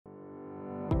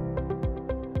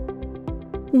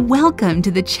Welcome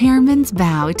to the Chairman's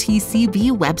Bow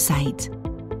TCB website.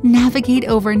 Navigate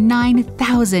over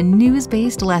 9,000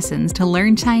 news-based lessons to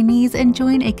learn Chinese and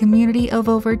join a community of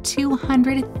over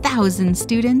 200,000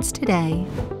 students today.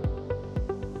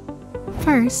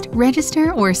 First,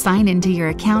 register or sign into your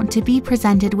account to be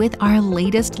presented with our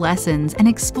latest lessons and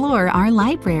explore our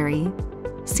library.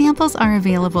 Samples are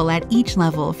available at each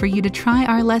level for you to try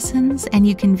our lessons, and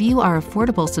you can view our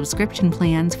affordable subscription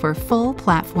plans for full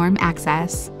platform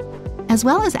access. As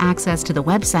well as access to the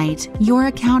website, your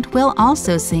account will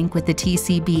also sync with the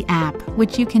TCB app,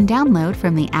 which you can download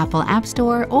from the Apple App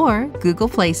Store or Google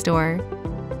Play Store.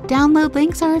 Download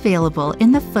links are available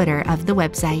in the footer of the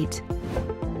website.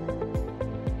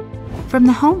 From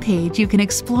the homepage, you can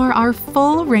explore our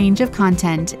full range of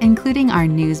content, including our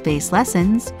news-based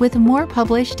lessons, with more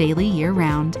published daily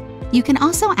year-round. You can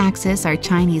also access our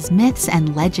Chinese Myths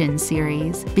and Legends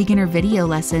series, beginner video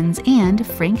lessons, and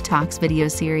Frank Talks video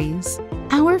series.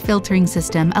 Our filtering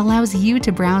system allows you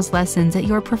to browse lessons at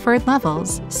your preferred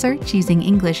levels, search using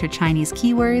English or Chinese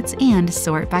keywords, and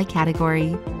sort by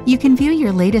category. You can view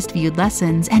your latest viewed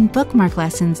lessons and bookmark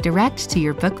lessons direct to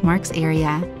your bookmarks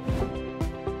area.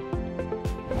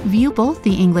 View both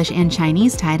the English and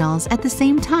Chinese titles at the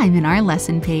same time in our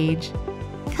lesson page.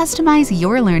 Customize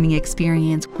your learning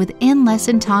experience with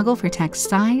in-lesson toggle for text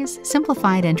size,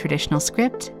 simplified and traditional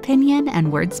script, pinyin,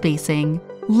 and word spacing.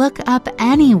 Look up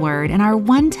any word in our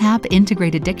one-tap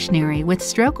integrated dictionary with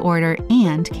stroke order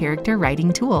and character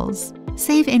writing tools.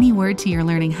 Save any word to your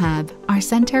Learning Hub, our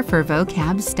center for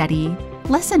vocab study.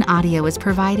 Lesson audio is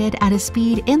provided at a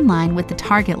speed in line with the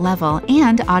target level,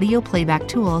 and audio playback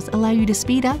tools allow you to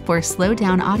speed up or slow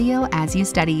down audio as you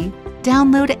study.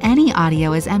 Download any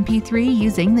audio as MP3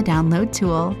 using the download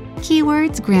tool.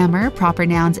 Keywords, grammar, proper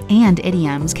nouns, and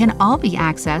idioms can all be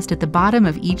accessed at the bottom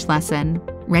of each lesson.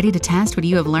 Ready to test what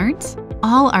you have learned?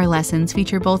 All our lessons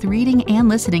feature both reading and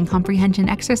listening comprehension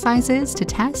exercises to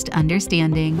test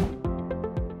understanding.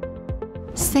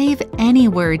 Save any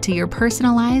word to your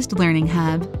personalized Learning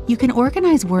Hub. You can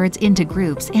organize words into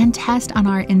groups and test on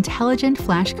our intelligent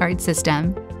flashcard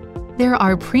system. There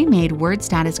are pre-made word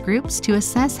status groups to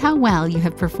assess how well you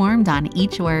have performed on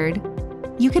each word.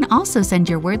 You can also send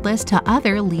your word list to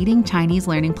other leading Chinese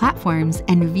learning platforms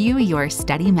and view your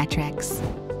study metrics.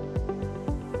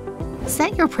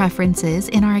 Set your preferences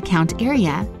in our account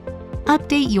area.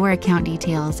 Update your account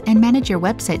details and manage your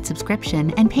website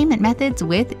subscription and payment methods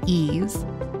with ease.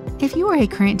 If you are a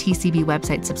current TCB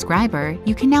website subscriber,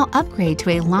 you can now upgrade to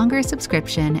a longer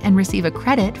subscription and receive a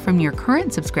credit from your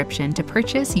current subscription to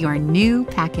purchase your new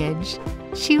package.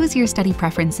 Choose your study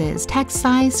preferences, text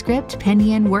size, script,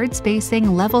 pinyin, word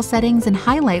spacing, level settings, and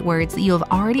highlight words that you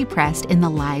have already pressed in the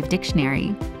live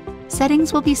dictionary.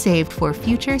 Settings will be saved for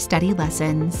future study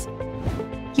lessons.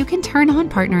 You can turn on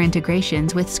partner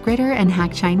integrations with Skritter and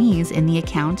Hack Chinese in the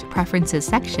Account Preferences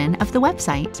section of the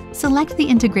website. Select the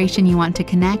integration you want to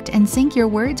connect and sync your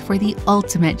words for the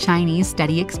ultimate Chinese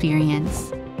study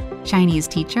experience. Chinese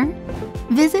teacher?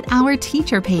 Visit our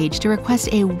teacher page to request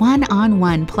a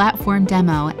one-on-one platform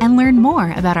demo and learn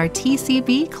more about our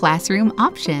TCB classroom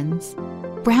options.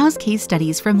 Browse case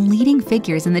studies from leading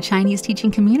figures in the Chinese teaching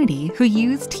community who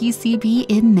use TCB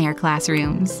in their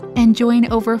classrooms, and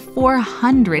join over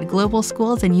 400 global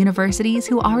schools and universities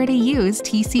who already use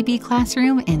TCB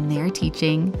Classroom in their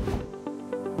teaching.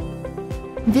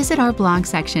 Visit our blog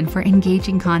section for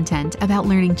engaging content about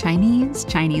learning Chinese,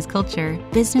 Chinese culture,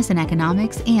 business and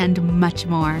economics, and much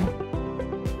more.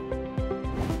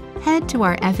 Head to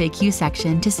our FAQ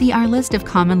section to see our list of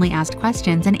commonly asked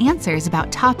questions and answers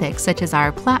about topics such as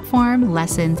our platform,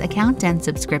 lessons, account, and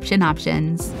subscription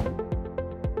options.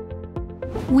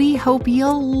 We hope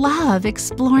you'll love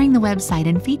exploring the website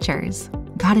and features.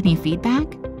 Got any feedback?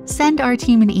 Send our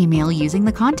team an email using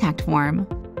the contact form.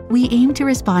 We aim to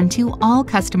respond to all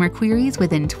customer queries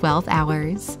within 12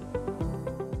 hours.